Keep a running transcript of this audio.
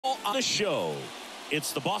On the show,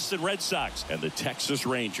 it's the Boston Red Sox and the Texas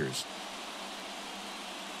Rangers.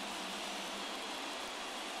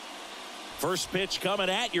 First pitch coming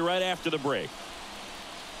at you right after the break.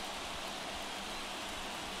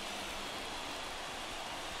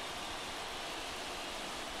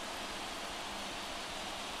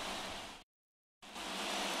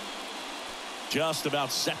 Just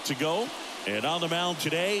about set to go. And on the mound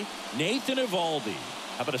today, Nathan Eovaldi.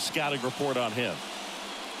 How about a scouting report on him?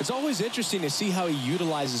 It's always interesting to see how he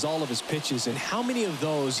utilizes all of his pitches and how many of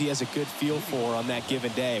those he has a good feel for on that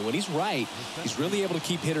given day. When he's right, he's really able to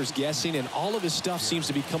keep hitters guessing, and all of his stuff seems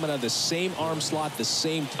to be coming out of the same arm slot, the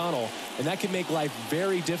same tunnel, and that can make life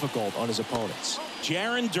very difficult on his opponents.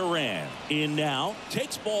 Jarren Duran in now,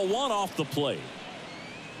 takes ball one off the plate.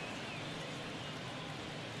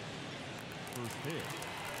 First pitch,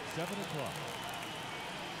 7 o'clock.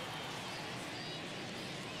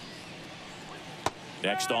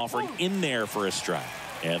 Next offering in there for a strike.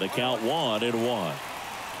 And the count 1-1.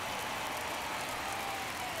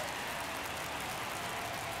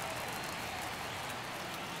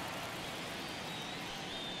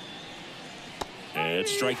 And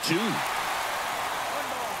strike 2.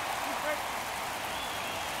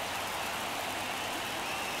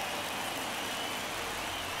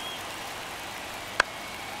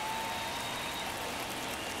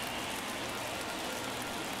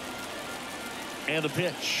 And the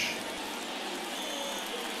pitch.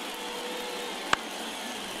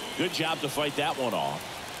 Good job to fight that one off.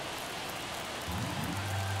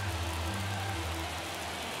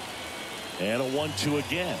 And a 1-2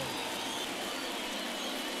 again.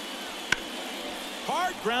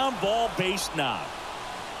 Hard ground ball, base knock.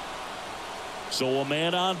 So a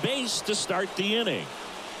man on base to start the inning.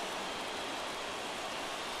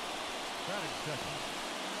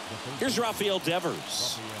 Here's Rafael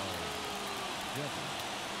Devers.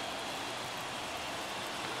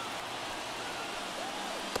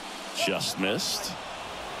 Just missed.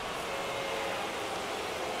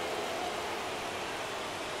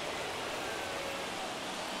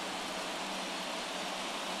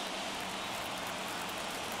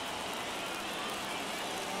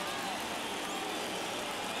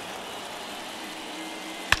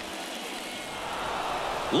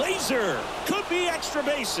 Laser could be extra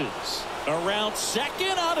bases. Around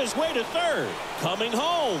second, on his way to third. Coming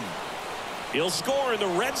home. He'll score, and the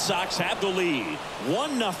Red Sox have the lead.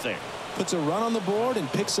 1-0. Puts a run on the board and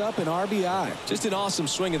picks up an RBI. Just an awesome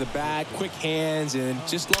swing of the bat, quick hands, and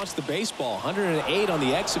just launched the baseball. 108 on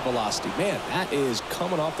the exit velocity. Man, that is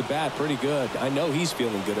coming off the bat pretty good. I know he's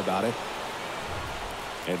feeling good about it.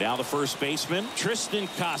 And now the first baseman, Tristan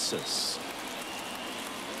Casas.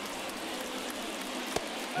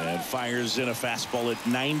 And fires in a fastball at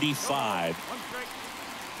 95.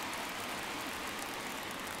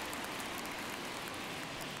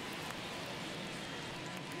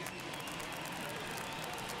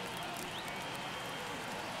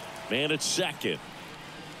 Man at second.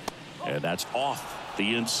 And that's off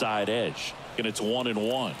the inside edge. And it's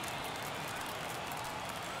 1-1.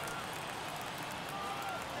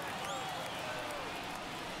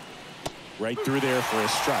 Right through there for a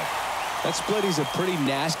strike. That split is a pretty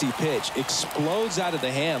nasty pitch. Explodes out of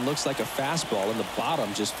the hand. Looks like a fastball, and the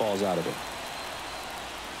bottom just falls out of it.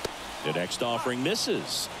 The next offering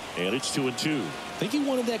misses. And it's 2-2. I think he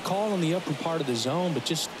wanted that call on the upper part of the zone, but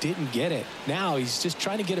just didn't get it. Now he's just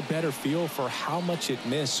trying to get a better feel for how much it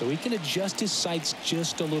missed so he can adjust his sights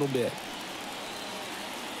just a little bit.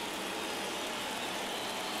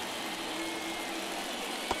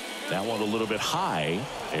 That one a little bit high,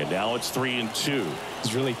 and now it's 3-2.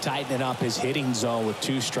 He's really tightening up his hitting zone with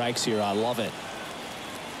 2 strikes here. I love it.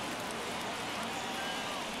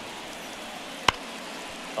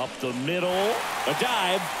 Up the middle, a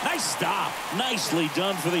dive, nice stop, nicely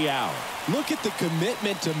done for the out. Look at the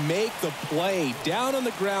commitment to make the play down on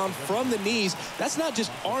the ground from the knees. That's not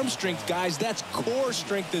just arm strength, guys, that's core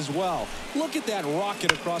strength as well. Look at that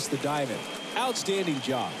rocket across the diamond. Outstanding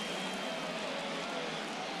job.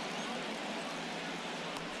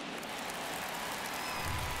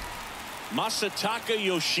 Masataka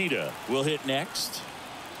Yoshida will hit next.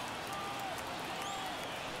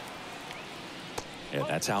 And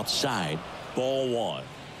that's outside. Ball 1.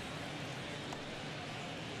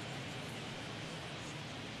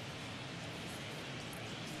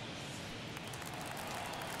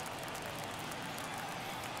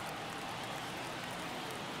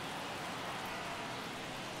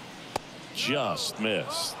 Just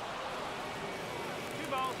missed.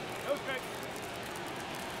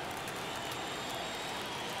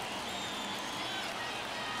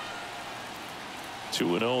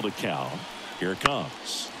 2-0 to count. Here it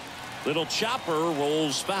comes. Little chopper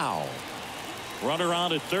rolls foul. Runner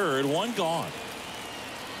on at third, one gone.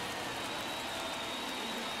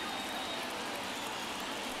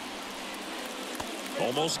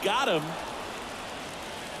 Almost got him.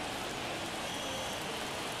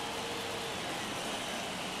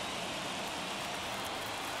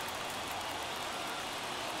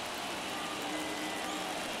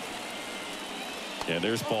 And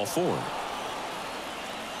there's ball four.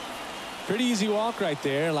 Pretty easy walk right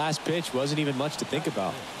there. Last pitch wasn't even much to think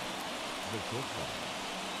about.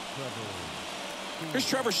 Here's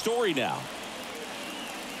Trevor Story now.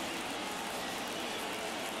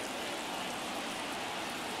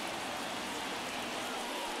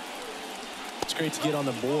 It's great to get on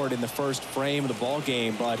the board in the first frame of the ball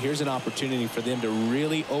game, but here's an opportunity for them to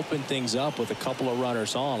really open things up with a couple of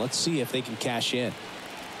runners on. Let's see if they can cash in.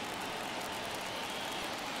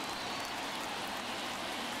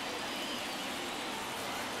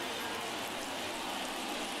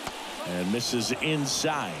 And misses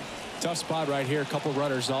inside. Tough spot right here. A couple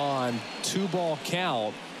runners on. 2-ball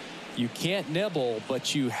count. You can't nibble,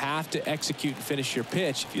 but you have to execute and finish your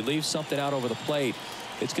pitch. If you leave something out over the plate,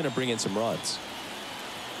 it's going to bring in some runs.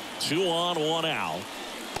 2 on, 1 out.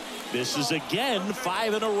 This is again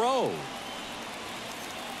 5 in a row.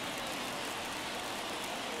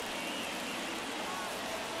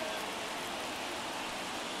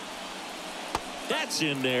 That's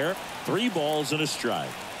in there. 3 balls and a strike.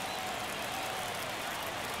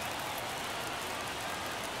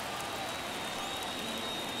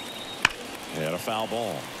 And a foul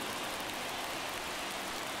ball.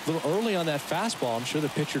 A little early on that fastball. I'm sure the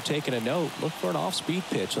pitcher taking a note. Look for an off-speed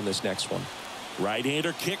pitch on this next one.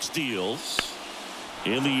 Right-hander kicks, deals.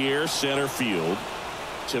 In the air, center field.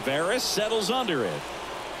 Tavares settles under it.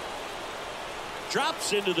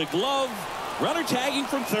 Drops into the glove. Runner tagging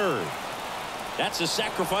from third. That's a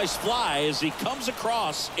sacrifice fly as he comes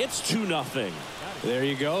across. It's 2-0. There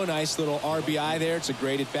you go. Nice little RBI there. It's a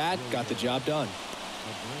great at-bat. Got the job done.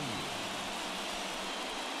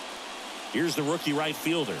 Here's the rookie right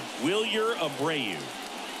fielder, Wilyer Abreu.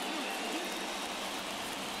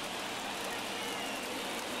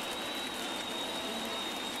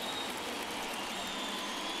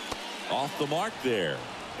 Off the mark there.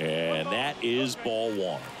 And that is ball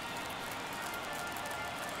 1.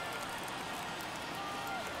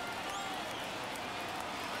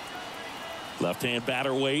 Left-hand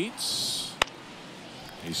batter waits.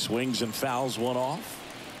 He swings and fouls one off.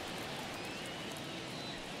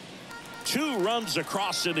 2 runs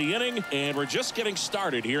across in the inning, and we're just getting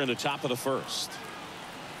started here in the top of the first.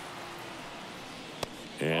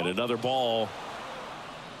 And another ball.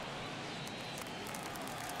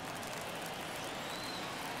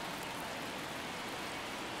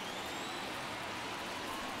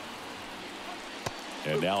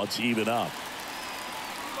 And now it's even up.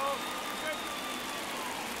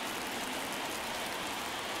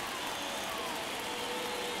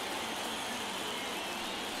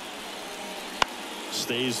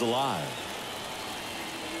 Stays alive.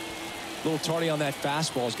 A little tardy on that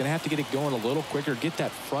fastball. Is going to have to get it going a little quicker. Get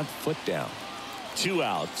that front foot down. 2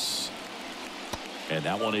 outs. And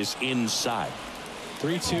that one is inside.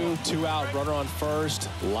 3-2, 2 out. Runner on first.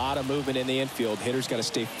 A lot of movement in the infield. Hitter's got to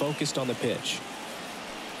stay focused on the pitch.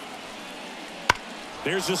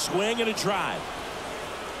 There's a swing and a drive.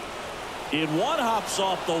 In one, hops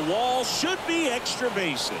off the wall. Should be extra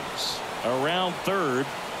bases. Around third.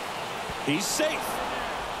 He's safe.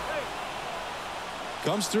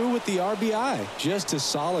 Comes through with the RBI. Just a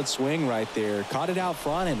solid swing right there. Caught it out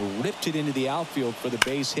front and ripped it into the outfield for the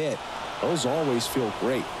base hit. Those always feel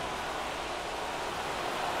great.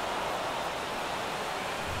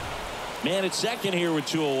 Man at second here with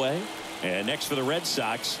 2 away. And next for the Red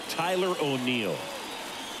Sox, Tyler O'Neill.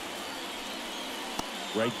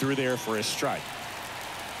 Right through there for a strike.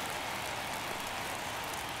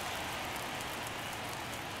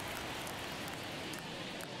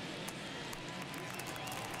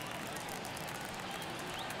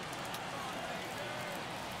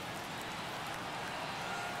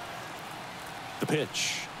 The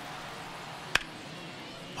pitch.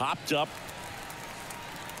 Popped up.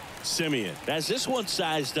 Simeon has this one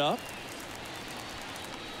sized up.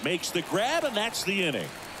 Makes the grab, and that's the inning.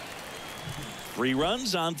 3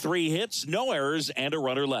 runs on 3 hits, no errors, and a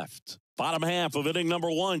runner left. Bottom half of inning number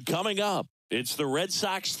 1 coming up. It's the Red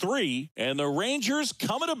Sox 3 and the Rangers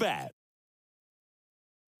coming to bat.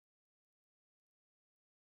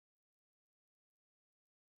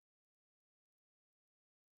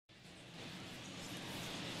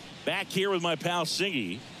 Back here with my pal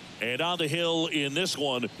Singy. And on the hill in this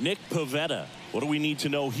one, Nick Pivetta. What do we need to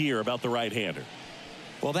know here about the right-hander?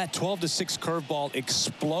 Well, that 12-6 curveball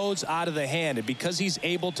explodes out of the hand, and because he's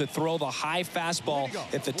able to throw the high fastball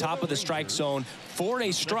at the top of the strike zone for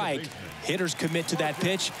a strike, hitters commit to that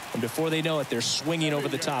pitch, and before they know it, they're swinging over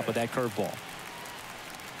the top of that curveball.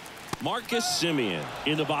 Marcus Semien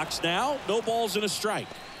in the box now. No balls and a strike.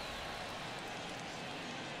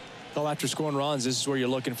 Well, after scoring runs, this is where you're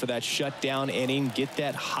looking for that shutdown inning. Get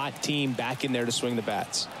that hot team back in there to swing the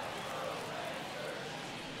bats.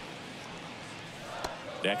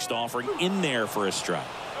 Next offering in there for a strike.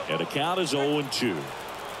 And the count is 0-2.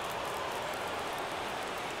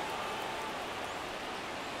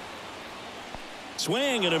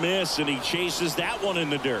 Swing and a miss, and he chases that one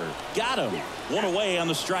in the dirt. Got him. One away on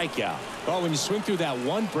the strikeout. Well, when you swing through that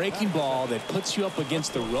one breaking ball that puts you up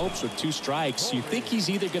against the ropes with 2 strikes, you think he's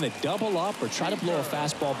either going to double up or try to blow a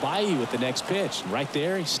fastball by you with the next pitch. And right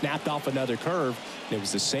there, he snapped off another curve, and it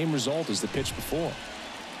was the same result as the pitch before.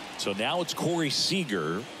 So now it's Corey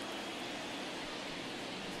Seager.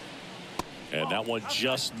 And that one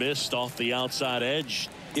just missed off the outside edge.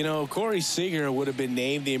 You know, Corey Seager would have been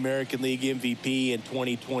named the American League MVP in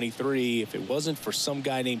 2023 if it wasn't for some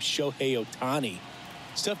guy named Shohei Ohtani.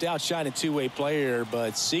 It's tough to outshine a two-way player,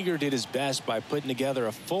 but Seager did his best by putting together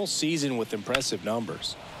a full season with impressive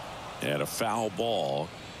numbers. And a foul ball.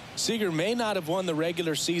 Seager may not have won the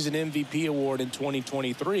regular season MVP award in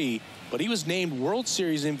 2023, but he was named World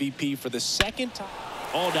Series MVP for the 2nd time.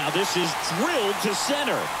 Oh, now this is drilled to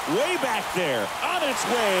center. Way back there. On its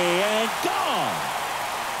way and gone.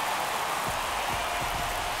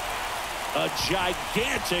 A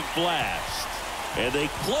gigantic blast. And they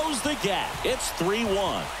close the gap. It's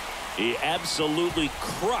 3-1. He absolutely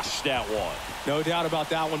crushed that one. No doubt about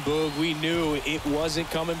that one, Boog. We knew it wasn't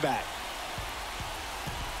coming back.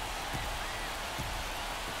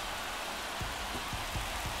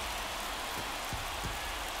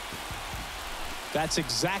 That's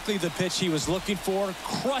exactly the pitch he was looking for.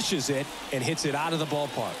 Crushes it and hits it out of the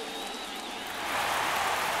ballpark.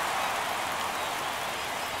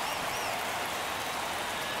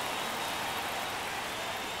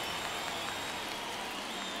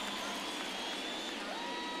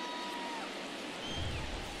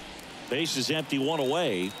 Base is empty, one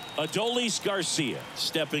away. Adolis Garcia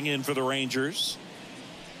stepping in for the Rangers.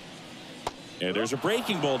 And there's a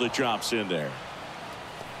breaking ball that drops in there.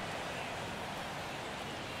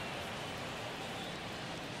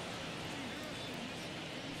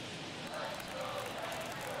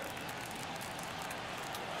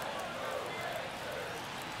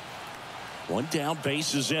 One down,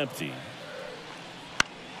 base is empty.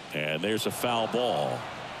 And there's a foul ball.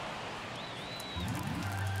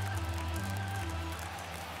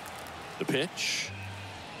 The pitch.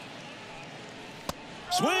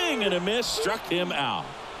 Swing and a miss, struck him out.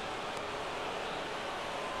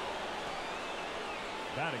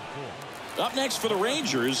 Batting fourth. Up next for the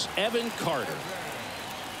Rangers, Evan Carter.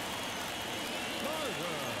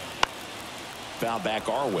 Foul back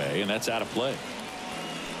our way, and that's out of play.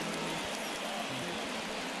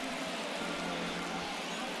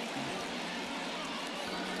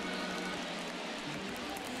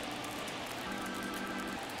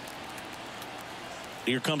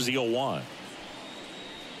 Here comes the 0-1.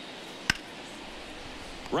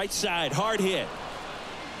 Right side, hard hit.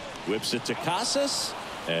 Whips it to Casas,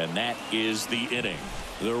 and that is the inning.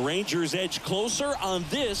 The Rangers edge closer on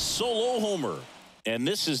this solo homer. And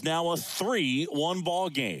this is now a 3-1 ball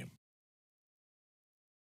game.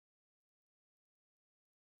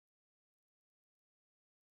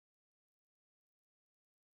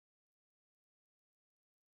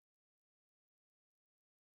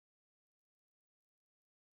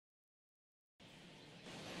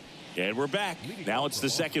 And we're back. Now it's the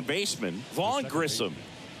second baseman, Vaughn Grissom.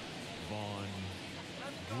 Vaughn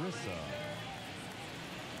Grissom.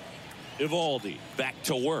 Evaldi back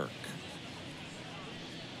to work.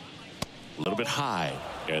 A little bit high,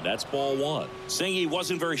 and that's ball one. Saying he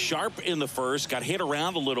wasn't very sharp in the first, got hit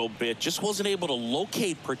around a little bit, just wasn't able to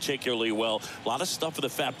locate particularly well. A lot of stuff for the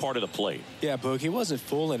fat part of the plate. Yeah, Boog, he wasn't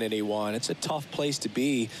fooling anyone. It's a tough place to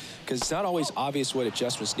be because it's not always obvious what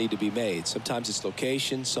adjustments need to be made. Sometimes it's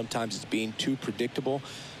location, sometimes it's being too predictable.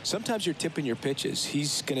 Sometimes you're tipping your pitches.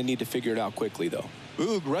 He's going to need to figure it out quickly, though.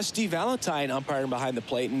 Boog, Rusty Valentine umpiring behind the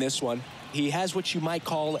plate in this one. He has what you might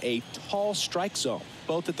call a tall strike zone,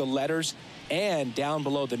 both at the letters and down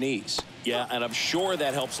below the knees. Yeah, and I'm sure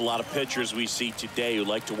that helps a lot of pitchers we see today who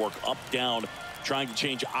like to work up, down, trying to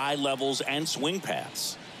change eye levels and swing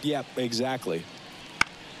paths. Yep, exactly.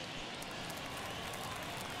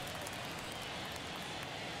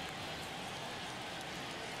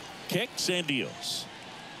 Kicks and deals.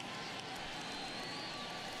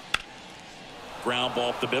 Ground ball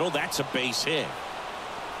up the middle. That's a base hit.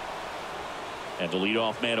 And the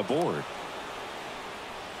leadoff man aboard.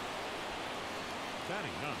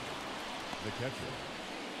 Batting up, the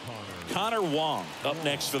catcher, Connor Wong up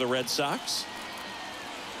next for the Red Sox.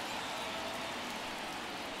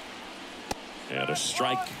 And a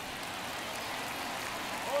strike.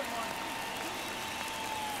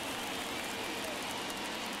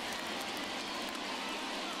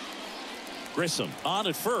 Grissom on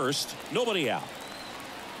at first. Nobody out.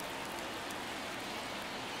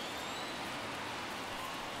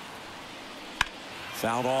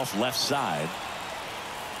 Fouled off left side.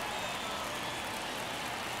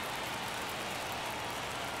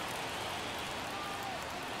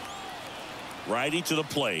 Righty to the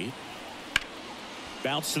plate.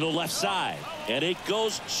 Bounce to the left side. And it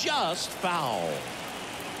goes just foul.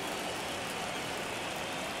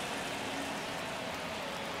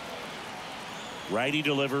 Righty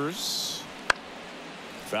delivers.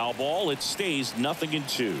 Foul ball. It stays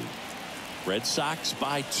 0-2. Red Sox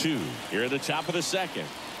by 2 here at the top of the second.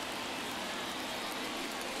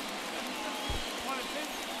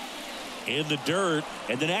 In the dirt,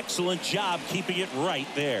 and an excellent job keeping it right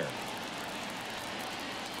there.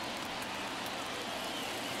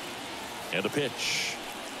 And a pitch.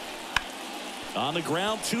 On the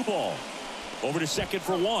ground, 2 ball. Over to second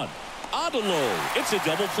for 1. On to low. It's a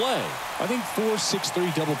double play. I think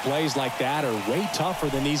 4-6-3 double plays like that are way tougher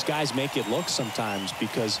than these guys make it look sometimes,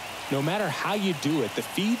 because no matter how you do it, the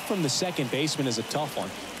feed from the second baseman is a tough one.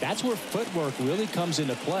 That's where footwork really comes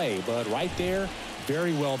into play. But right there,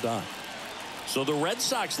 very well done. So the Red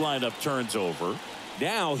Sox lineup turns over.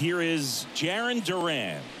 Now here is Jarren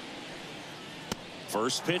Duran.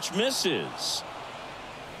 First pitch misses.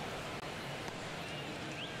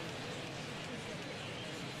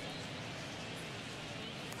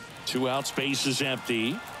 Two outs, base is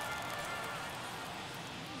empty.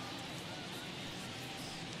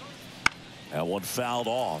 That one fouled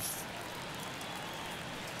off.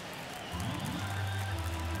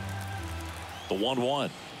 The 1-1.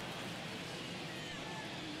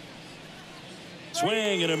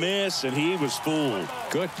 Swing and a miss, and he was fooled.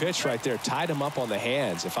 Good pitch right there. Tied him up on the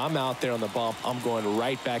hands. If I'm out there on the bump, I'm going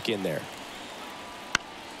right back in there.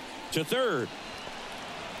 To third.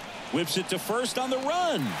 Whips it to first on the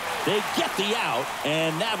run. They get the out,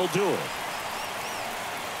 and that'll do it.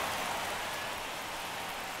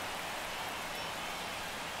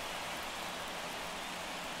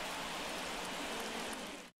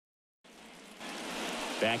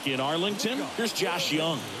 Back in Arlington, here's Josh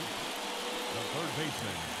Young. the third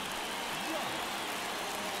baseman.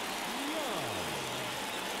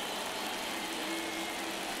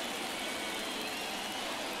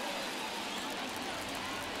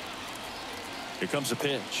 Here comes a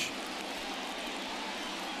pitch.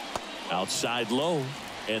 Outside low,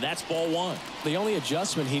 and that's ball one. The only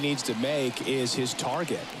adjustment he needs to make is his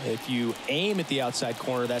target. If you aim at the outside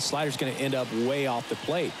corner, that slider's going to end up way off the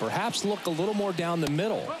plate. Perhaps look a little more down the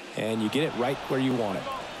middle, and you get it right where you want it.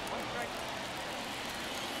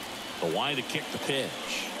 The line to kick the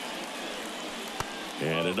pitch.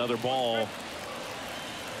 And another ball.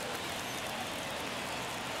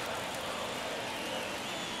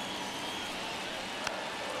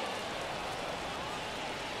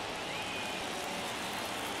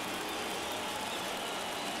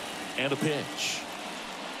 And a pitch.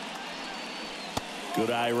 Good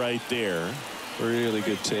eye right there. Really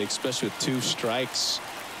good take, especially with 2 strikes.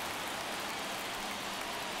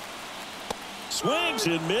 Swings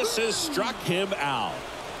and misses, struck him out.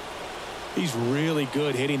 He's really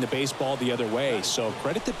good hitting the baseball the other way, so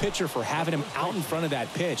credit the pitcher for having him out in front of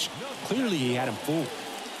that pitch. Clearly he had him fooled.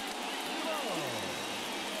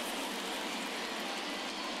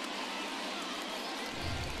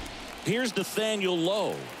 Here's Nathaniel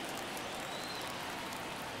Lowe.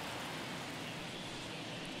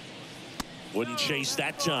 Wouldn't chase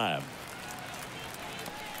that time.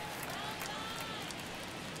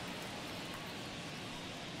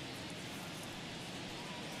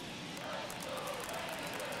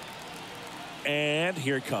 And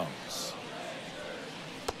here it comes.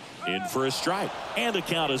 In for a strike. And the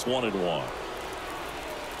count is 1-1.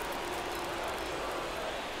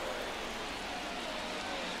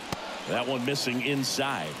 That one missing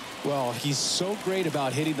inside. Well, he's so great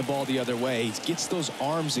about hitting the ball the other way. He gets those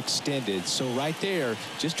arms extended. So right there,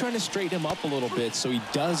 just trying to straighten him up a little bit so he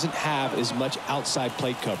doesn't have as much outside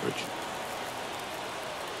plate coverage.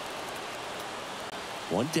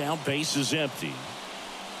 One down, base is empty.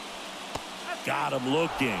 Got him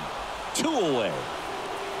looking. 2 away.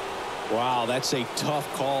 Wow, that's a tough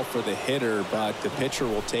call for the hitter, but the pitcher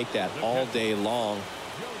will take that all day long.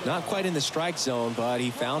 Not quite in the strike zone, but he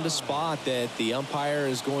found a spot that the umpire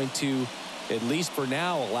is going to, at least for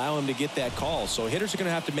now, allow him to get that call. So hitters are going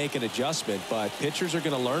to have to make an adjustment, but pitchers are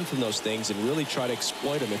going to learn from those things and really try to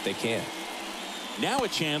exploit them if they can. Now a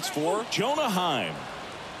chance for Jonah Heim.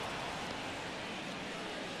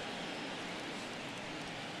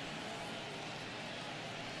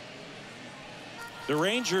 The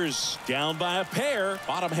Rangers down by a pair,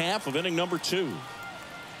 bottom half of inning number 2.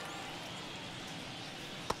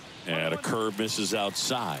 And a curve misses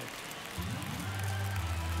outside.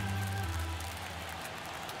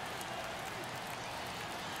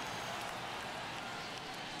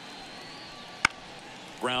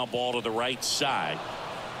 Ground ball to the right side.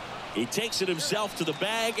 He takes it himself to the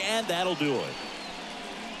bag, and that'll do it.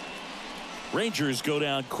 Rangers go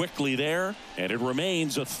down quickly there, and it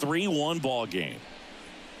remains a 3-1 ball game.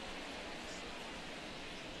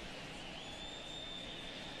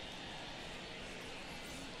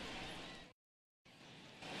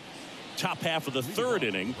 Top half of the 3rd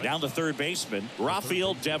inning, down the third baseman,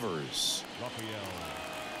 Rafael Devers.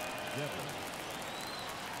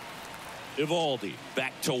 Eovaldi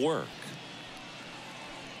back to work.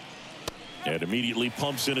 And immediately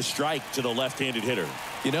pumps in a strike to the left-handed hitter.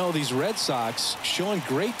 You know, these Red Sox showing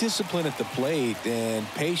great discipline at the plate, and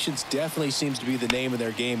patience definitely seems to be the name of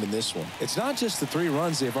their game in this one. It's not just the 3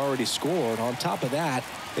 runs they've already scored. On top of that,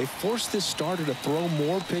 they forced this starter to throw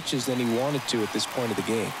more pitches than he wanted to at this point of the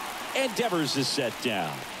game. And Devers is set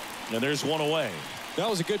down. And there's one away. That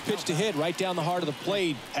was a good pitch to hit right down the heart of the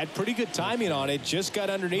plate. Had pretty good timing on it. Just got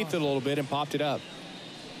underneath it a little bit and popped it up.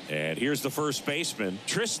 And here's the first baseman,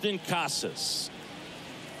 Tristan Casas.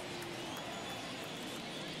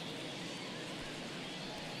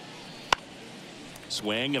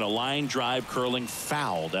 Swing and a line drive curling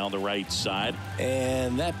foul down the right side.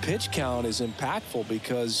 And that pitch count is impactful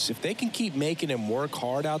because if they can keep making him work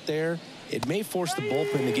hard out there, it may force the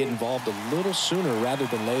bullpen to get involved a little sooner rather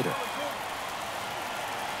than later.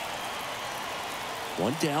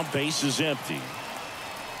 One down, base is empty.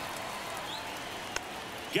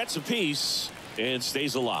 Gets a piece and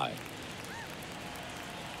stays alive.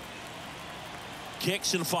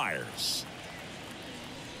 Kicks and fires.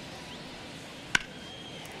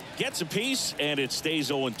 Gets a piece and it stays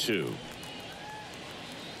 0-2.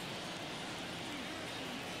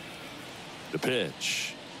 The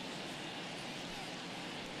pitch.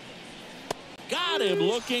 Got him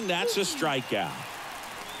looking. That's a strikeout.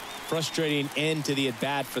 Frustrating end to the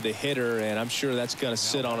at-bat for the hitter, and I'm sure that's going to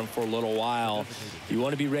sit on him for a little while. You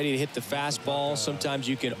want to be ready to hit the fastball. Sometimes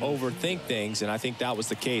you can overthink things, and I think that was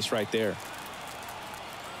the case right there.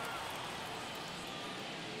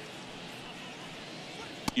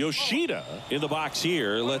 Yoshida in the box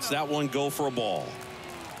here lets that one go for a ball.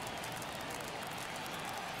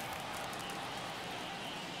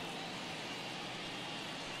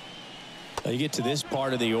 Now you get to this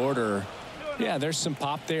part of the order. Yeah, there's some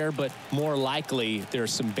pop there, but more likely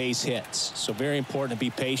there's some base hits. So very important to be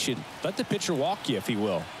patient. Let the pitcher walk you if he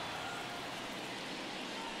will.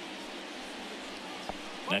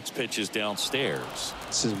 Next pitch is downstairs.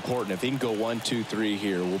 This is important. If he can go 1, 2, 3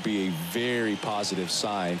 here, will be a very positive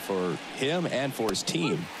sign for him and for his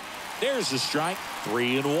team. There's the strike.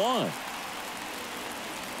 3-1.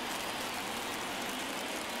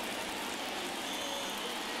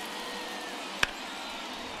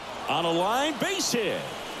 On a line, base hit.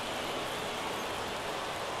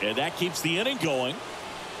 And that keeps the inning going.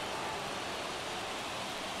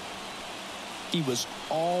 He was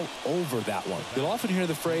all over that one. You'll often hear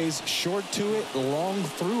the phrase short to it, long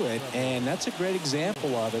through it, and that's a great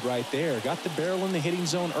example of it right there. Got the barrel in the hitting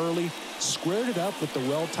zone early, squared it up with the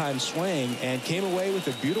well-timed swing, and came away with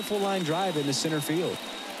a beautiful line drive into center field.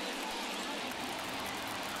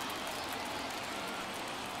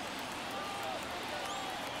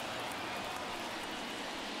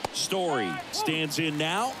 Story stands in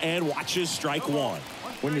now and watches strike 1.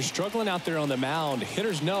 When you're struggling out there on the mound,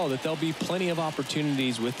 hitters know that there'll be plenty of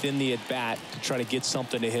opportunities within the at-bat to try to get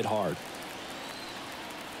something to hit hard.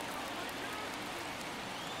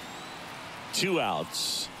 2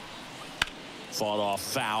 outs. Fought off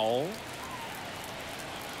foul.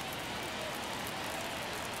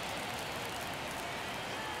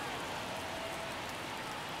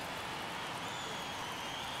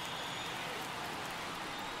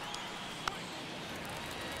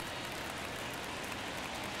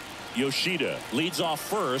 Yoshida leads off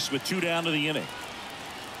first with 2 down to the inning.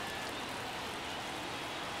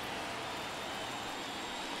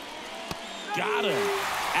 Got him.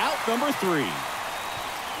 Out number 3.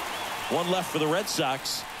 1 left for the Red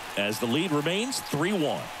Sox as the lead remains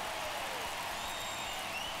 3-1.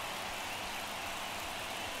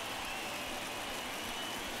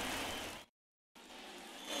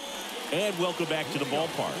 And welcome back to the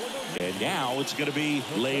ballpark. And now it's going to be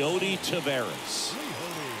Leody Taveras.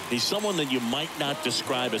 He's someone that you might not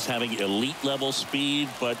describe as having elite level speed,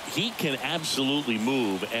 but he can absolutely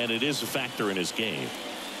move, and it is a factor in his game.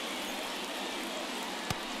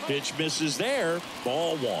 Pitch misses there.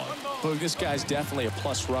 Ball one. Look, this guy's definitely a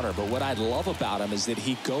plus runner, but what I love about him is that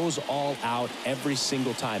he goes all out every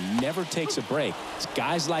single time, never takes a break. It's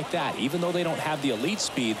guys like that, even though they don't have the elite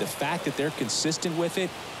speed, the fact that they're consistent with it,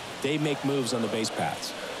 they make moves on the base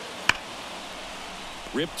paths.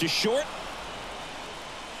 Ripped to short.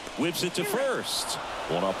 Whips it to first.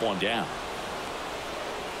 One up, one down.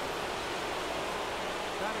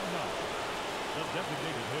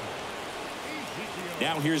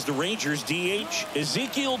 Now here's the Rangers DH,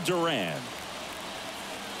 Ezekiel Duran.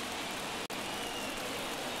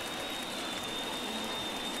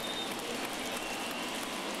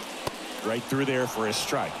 Right through there for a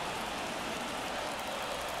strike.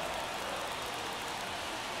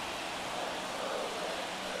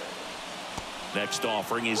 Next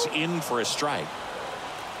offering is in for a strike.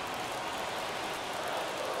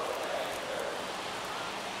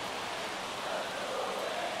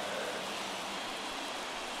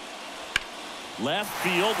 Left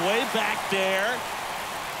field, way back there.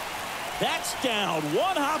 That's down.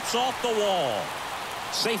 One hops off the wall.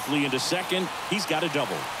 Safely into second. He's got a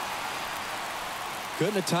double.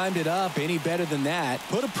 Couldn't have timed it up any better than that.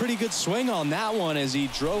 Put a pretty good swing on that one as he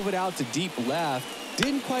drove it out to deep left.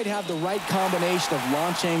 Didn't quite have the right combination of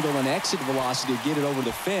launch angle and exit velocity to get it over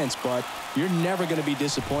the fence, but you're never going to be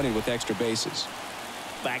disappointed with extra bases.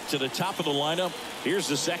 Back to the top of the lineup. Here's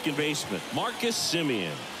the second baseman, Marcus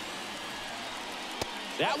Semien.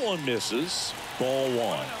 That one misses. Ball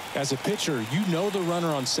one. As a pitcher, you know the runner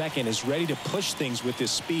on second is ready to push things with his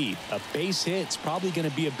speed. A base hit's probably going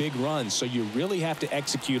to be a big run, so you really have to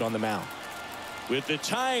execute on the mound. With the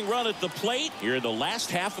tying run at the plate, here in the last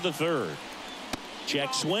half of the third.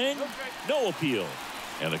 Check swing, no appeal.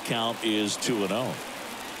 And the count is 2-0.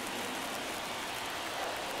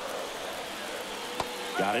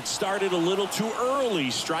 Got it started a little too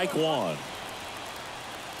early. Strike one.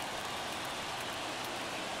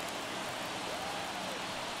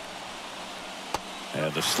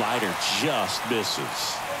 And the slider just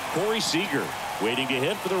misses. Corey Seager waiting to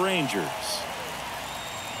hit for the Rangers.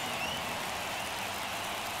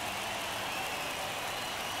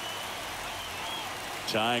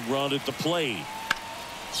 Tying run at the plate.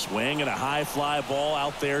 Swing and a high fly ball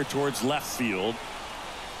out there towards left field.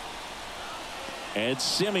 And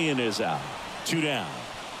Semien is out. 2 down.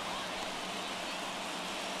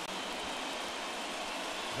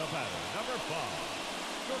 The batter, number 5,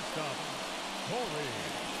 shortstop, Corey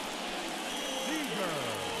Seager.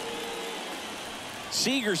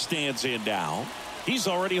 Seager stands in now. He's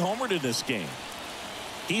already homered in this game.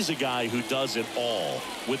 He's a guy who does it all.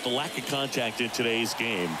 With the lack of contact in today's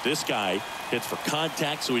game, this guy hits for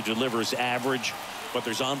contact, so he delivers average, but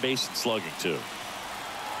there's on base and slugging too.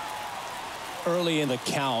 Early in the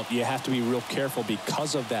count, you have to be real careful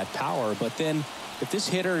because of that power, but then if this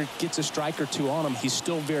hitter gets a strike or two on him, he's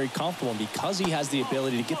still very comfortable, and because he has the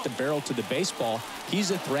ability to get the barrel to the baseball,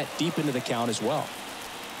 he's a threat deep into the count as well.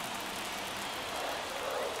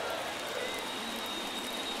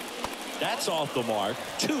 That's off the mark.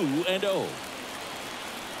 2-0.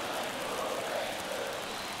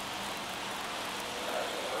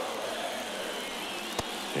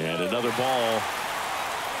 And another ball.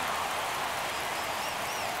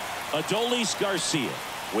 Adolis Garcia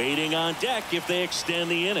waiting on deck if they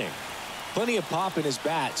extend the inning. Plenty of pop in his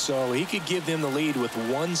bat, so he could give them the lead with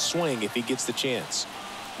one swing if he gets the chance.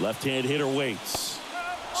 Left-hand hitter waits.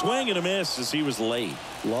 Swing and a miss as he was late.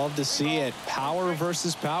 Love to see it. Power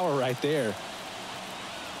versus power right there.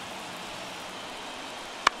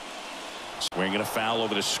 Swing and a foul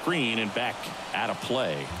over the screen and back out of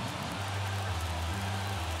play.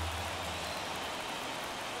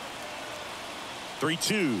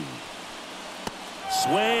 Three-two.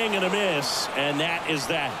 Swing and a miss, and that is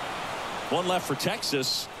that. One left for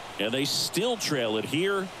Texas, and they still trail it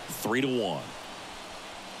here 3-1.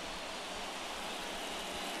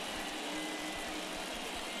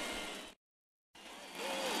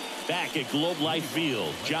 Back at Globe Life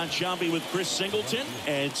Field, John Sciambi with Chris Singleton,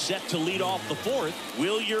 and set to lead off the fourth,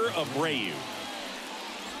 Wilyer Abreu.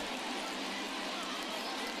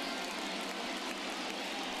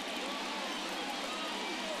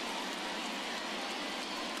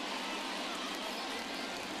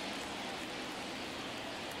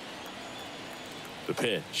 The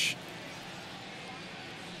pitch.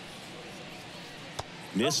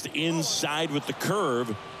 Missed inside with the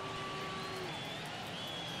curve.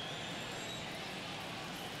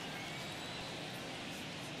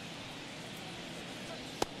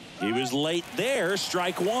 He was late there.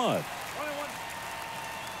 Strike one.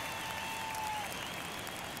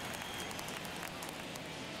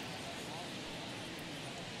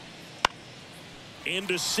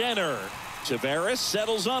 Into center. Taveras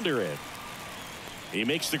settles under it. He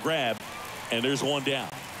makes the grab, and there's one down.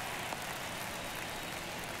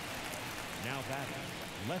 Now batting,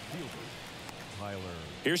 left fielder, Tyler.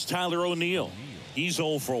 Here's Tyler O'Neill. He's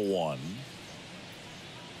 0 for 1.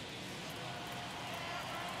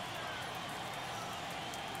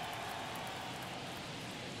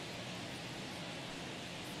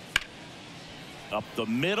 Up the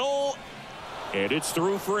middle, and it's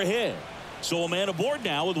through for a hit. So a man aboard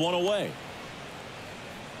now with one away.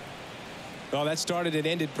 Well, that started and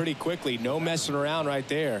ended pretty quickly. No messing around right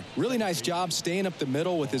there. Really nice job staying up the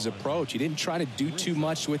middle with his approach. He didn't try to do too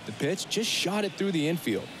much with the pitch, just shot it through the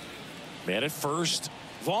infield. Man at first.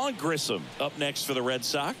 Vaughn Grissom up next for the Red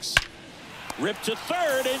Sox. Ripped to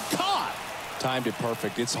third and caught. Timed it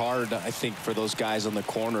perfect. It's hard, I think, for those guys on the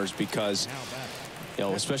corners because, you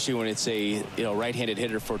know, especially when it's a right-handed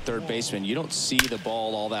hitter for third baseman, you don't see the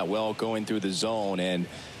ball all that well going through the zone. And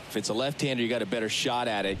if it's a left-hander, you got a better shot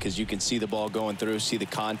at it because you can see the ball going through, see the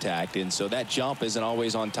contact. And so that jump isn't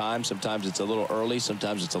always on time. Sometimes it's a little early,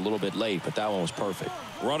 sometimes it's a little bit late, but that one was perfect.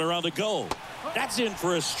 Runner on the go. That's in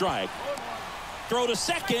for a strike. Throw to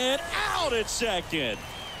second, out at second.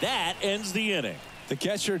 That ends the inning. The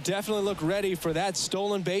catcher definitely looked ready for that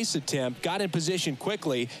stolen base attempt, got in position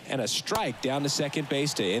quickly, and a strike down to second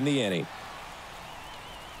base to end the inning.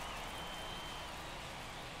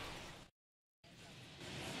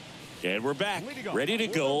 And we're back, ready to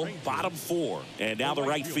go, bottom 4. And now the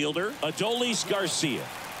right fielder, Adolis Garcia.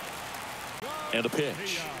 And a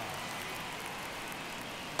pitch.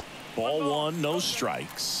 Ball 1, no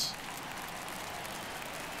strikes.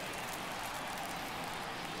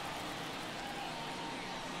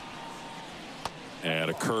 And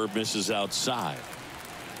a curve misses outside.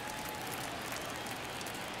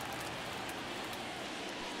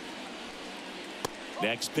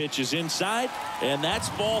 Next pitch is inside, and that's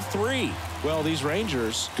ball 3. Well, these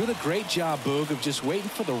Rangers doing a great job, Boog, of just waiting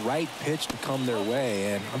for the right pitch to come their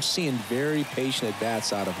way, and I'm seeing very patient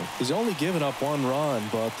at-bats out of him. He's only given up 1 run,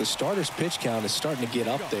 but the starter's pitch count is starting to get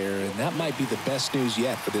up there, and that might be the best news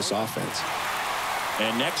yet for this offense.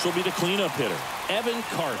 And next will be the cleanup hitter, Evan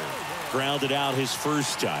Carter. Grounded out his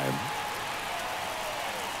first time.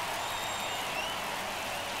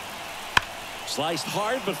 Sliced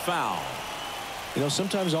hard but foul. You know,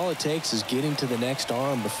 sometimes all it takes is getting to the next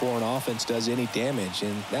arm before an offense does any damage,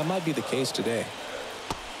 and that might be the case today.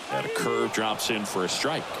 And a curve drops in for a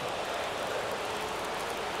strike.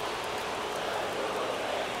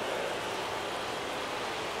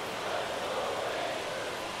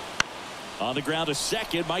 On the ground to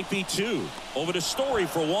second, might be 2. Over to Story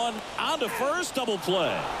for 1. On to first, double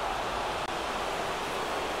play.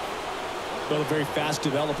 Well, a very fast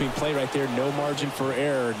developing play right there. No margin for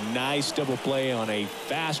error. Nice double play on a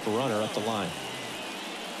fast runner up the line.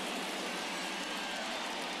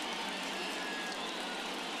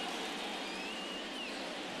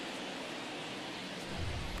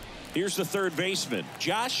 Here's the third baseman,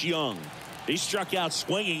 Josh Young. He struck out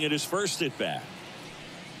swinging at his first at bat.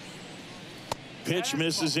 Pitch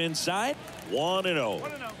misses inside.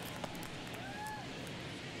 1-0.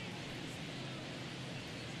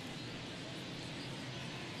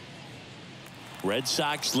 Red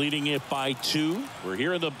Sox leading it by 2. We're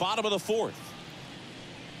here in the bottom of the 4th.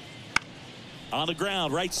 On the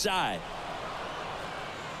ground, right side.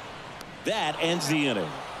 That ends the inning.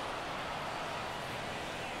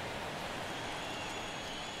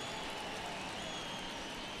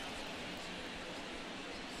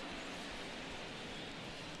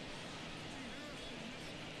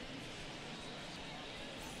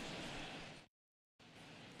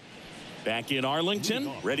 Back in Arlington,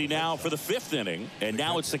 ready now for the 5th inning. And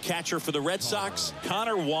now it's the catcher for the Red Sox,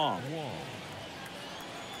 Connor Wong.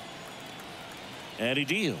 And he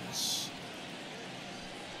deals.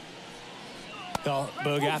 Well,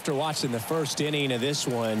 Boog, after watching the first inning of this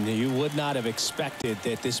one, you would not have expected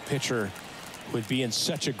that this pitcher would be in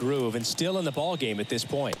such a groove and still in the ball game at this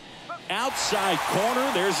point. Outside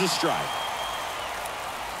corner, there's a strike.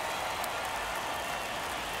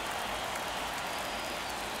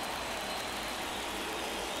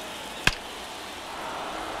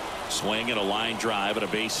 Swing and a line drive and a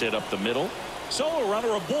base hit up the middle. So a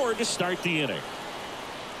runner aboard to start the inning.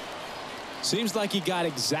 Seems like he got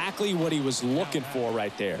exactly what he was looking for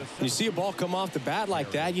right there. When you see a ball come off the bat like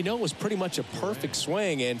that, you know it was pretty much a perfect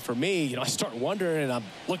swing. And for me, you know, I start wondering, and I'm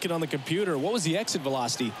looking on the computer, what was the exit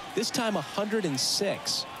velocity? This time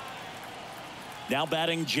 106. Now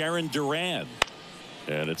batting Jarren Duran.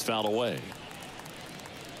 And it's fouled away.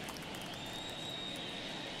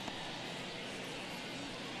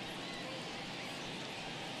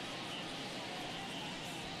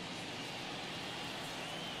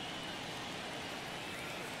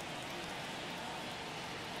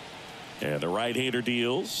 And the right-hander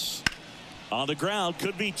deals. On the ground,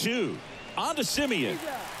 could be two. On to Simeon.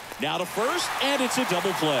 Now to first, and it's a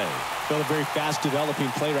double play. Well, a very fast developing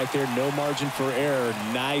play right there. No margin for error.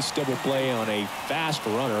 Nice double play on a fast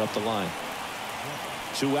runner up the line.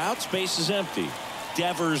 2 outs, base is empty.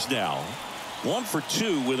 Devers now 1 for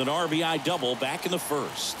 2 with an RBI double back in the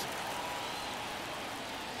first.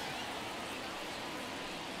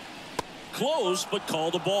 Close, but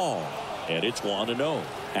called the ball. And it's 1-0.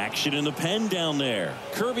 Action in the pen down there.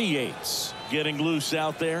 Kirby Yates getting loose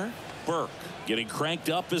out there. Burke getting cranked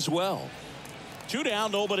up as well. 2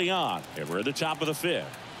 down, nobody on. And we're at the top of the 5th.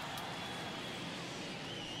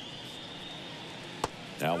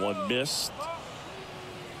 Now one missed.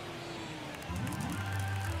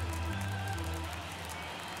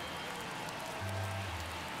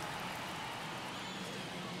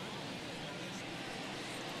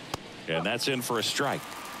 And that's in for a strike.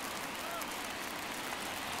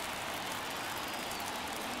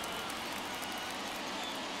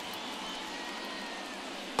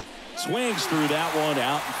 Swings through that one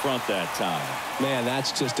out in front that time. Man,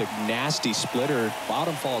 that's just a nasty splitter.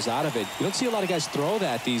 Bottom falls out of it. You don't see a lot of guys throw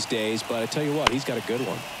that these days, but I tell you what, he's got a good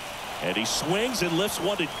one. And he swings and lifts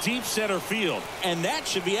one to deep center field. And that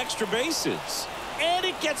should be extra bases. And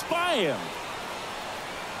it gets by him.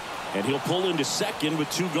 And he'll pull into second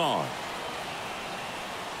with 2 gone.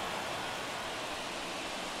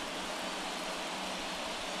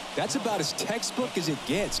 That's about as textbook as it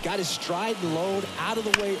gets. Got his stride and load out of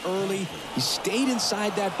the way early. He stayed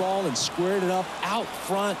inside that ball and squared it up out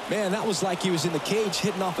front. Man, that was like he was in the cage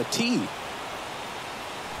hitting off a tee.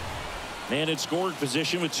 Man in scoring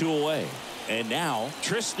position with 2 away. And now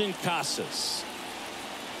Tristan Casas.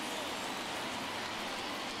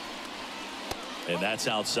 And that's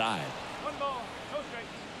outside. 1 ball, no strike.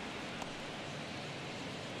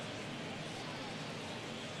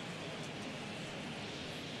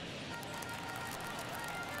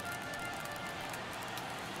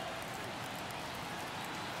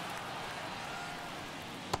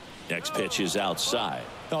 Next pitch is outside.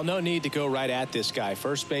 Well, no need to go right at this guy.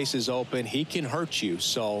 First base is open. He can hurt you.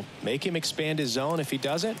 So make him expand his zone. If he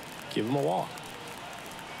doesn't, give him a walk.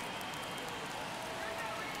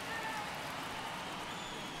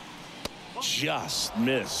 Just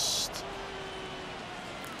missed.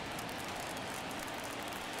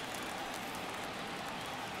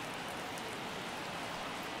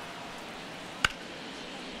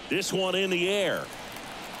 This one in the air.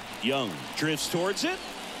 Young drifts towards it.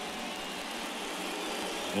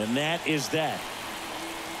 And that is that.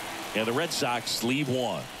 And the Red Sox leave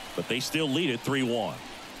 1, but they still lead it 3-1.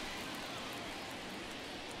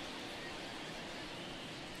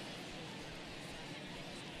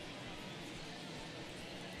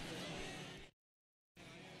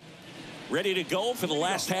 Ready to go for the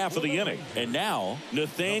last half of the inning. And now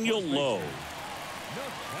Nathaniel Lowe.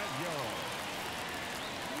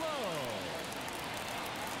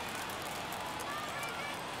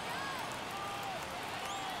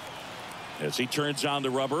 As he turns on the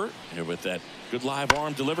rubber, and with that good live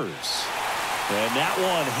arm delivers. And that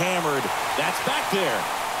one hammered. That's back there.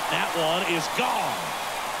 That one is gone.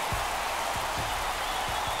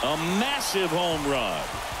 A massive home run.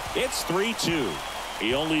 It's 3-2.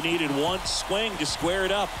 He only needed 1 swing to square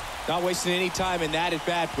it up. Not wasting any time in that at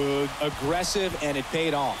bat, Boog. Aggressive, and it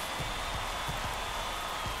paid off.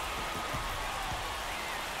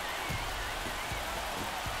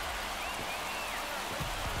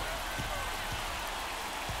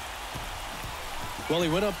 Well, he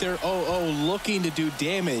went up there 0-0 looking to do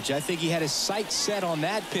damage. I think he had his sights set on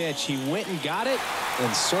that pitch. He went and got it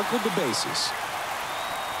and circled the bases.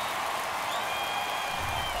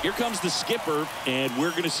 Here comes the skipper, and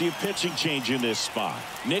we're going to see a pitching change in this spot.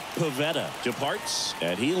 Nick Pivetta departs,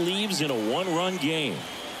 and he leaves in a 1-run game.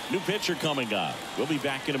 New pitcher coming up. We'll be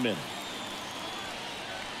back in a minute.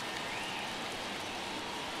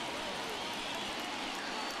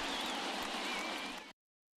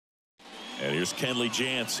 And here's Kenley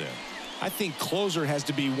Jansen. I think closer has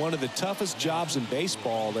to be one of the toughest jobs in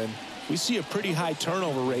baseball, and we see a pretty high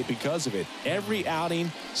turnover rate because of it. Every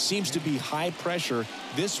outing seems to be high pressure,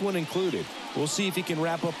 this one included. We'll see if he can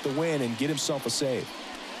wrap up the win and get himself a save.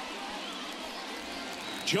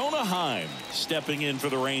 Jonah Heim stepping in for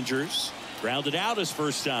the Rangers. Grounded out his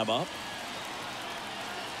first time up.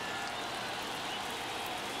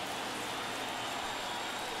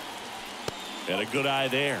 And a good eye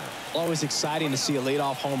there. Always exciting to see a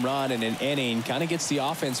leadoff home run in an inning. Kind of gets the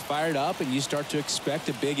offense fired up, and you start to expect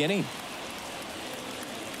a big inning.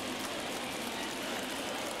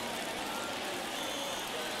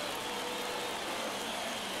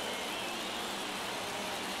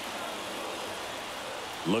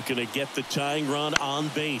 Looking to get the tying run on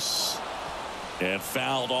base. And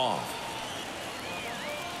fouled off.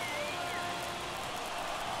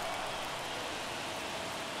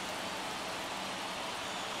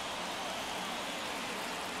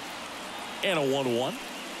 And a 1-1.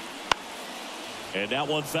 And that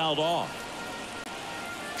one fouled off.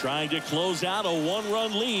 Trying to close out a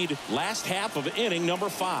 1-run lead. Last half of inning number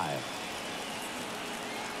 5.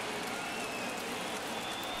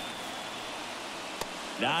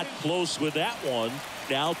 Not close with that one.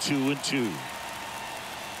 Now 2-2.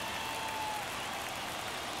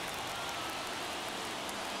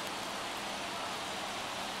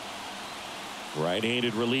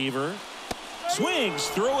 Right-handed reliever. Swings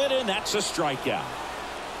through it, and that's a strikeout.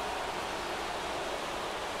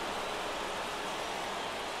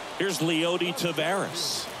 Here's Leody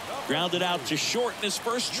Taveras. Grounded out to short in his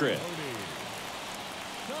first trip.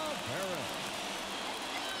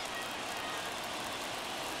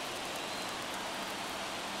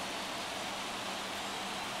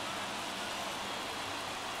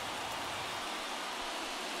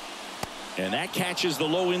 And that catches the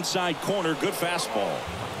low inside corner. Good fastball.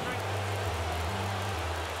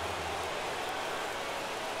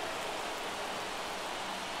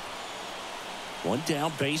 One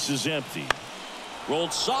down, base is empty.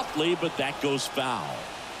 Rolled softly, but that goes foul.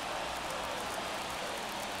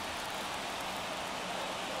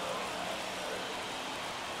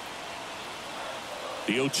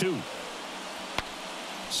 The 0-2.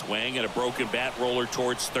 Swing and a broken bat roller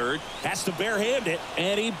towards third. Has to barehand it,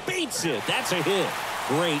 and he beats it. That's a hit.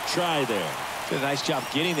 Great try there. Did a nice job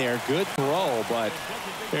getting there. Good throw, but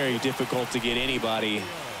very difficult to get anybody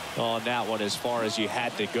on that one as far as you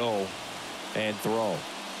had to go and throw.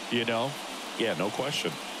 You know? Yeah, no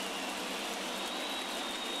question.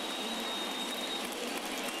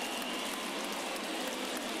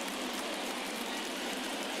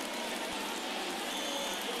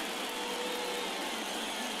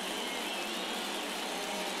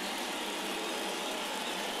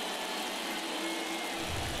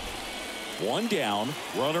 One down,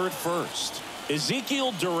 runner at first.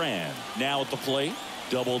 Ezekiel Duran now at the plate.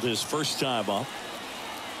 Doubled his first time up.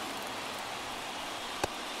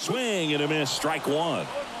 Swing and a miss, strike one.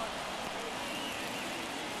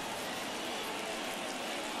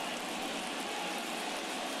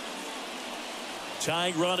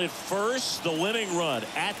 Tying run at first, the winning run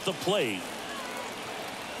at the plate.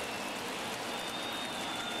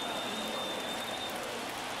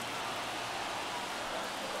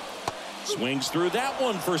 Swings through that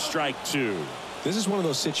one for strike two. This is one of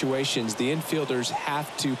those situations the infielders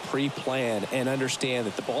have to pre-plan and understand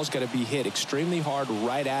that the ball's got to be hit extremely hard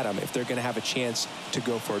right at them if they're going to have a chance to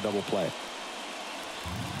go for a double play.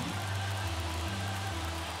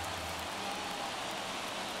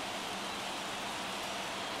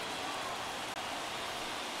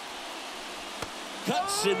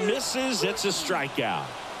 Cuts and misses. It's a strikeout.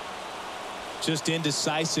 Just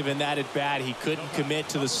indecisive in that at bat. He couldn't commit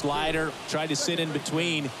to the slider. Tried to sit in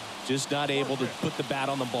between. Just not able to put the bat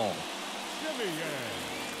on the ball.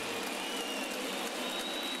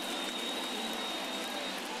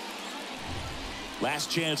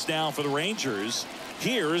 Last chance now for the Rangers.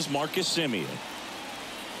 Here is Marcus Semien.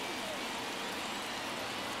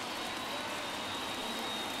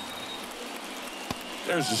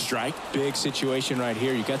 There's a strike. Big situation right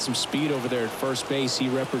here. You got some speed over there at first base. He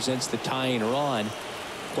represents the tying run.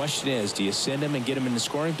 Question is, do you send him and get him in the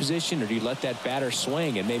scoring position, or do you let that batter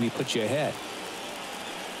swing and maybe put you ahead?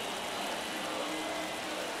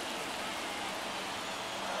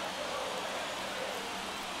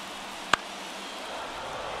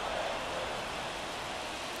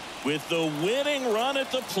 With the winning run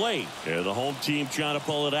at the plate. Yeah, the home team trying to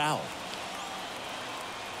pull it out.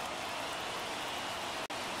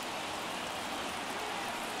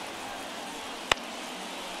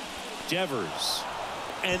 Devers.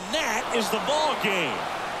 And that is the ball game.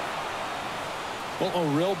 Well,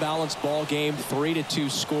 a real balanced ball game.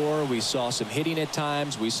 3-2 score. We saw some hitting at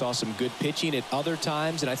times. We saw some good pitching at other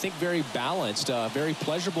times. And I think very balanced, very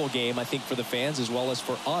pleasurable game, I think, for the fans as well as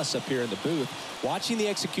for us up here in the booth. Watching the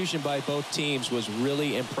execution by both teams was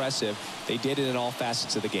really impressive. They did it in all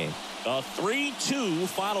facets of the game. A 3-2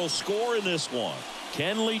 final score in this one.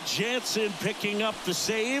 Kenley Jansen picking up the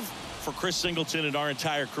save. For Chris Singleton and our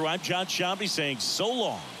entire crew, I'm John Shambi saying so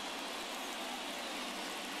long.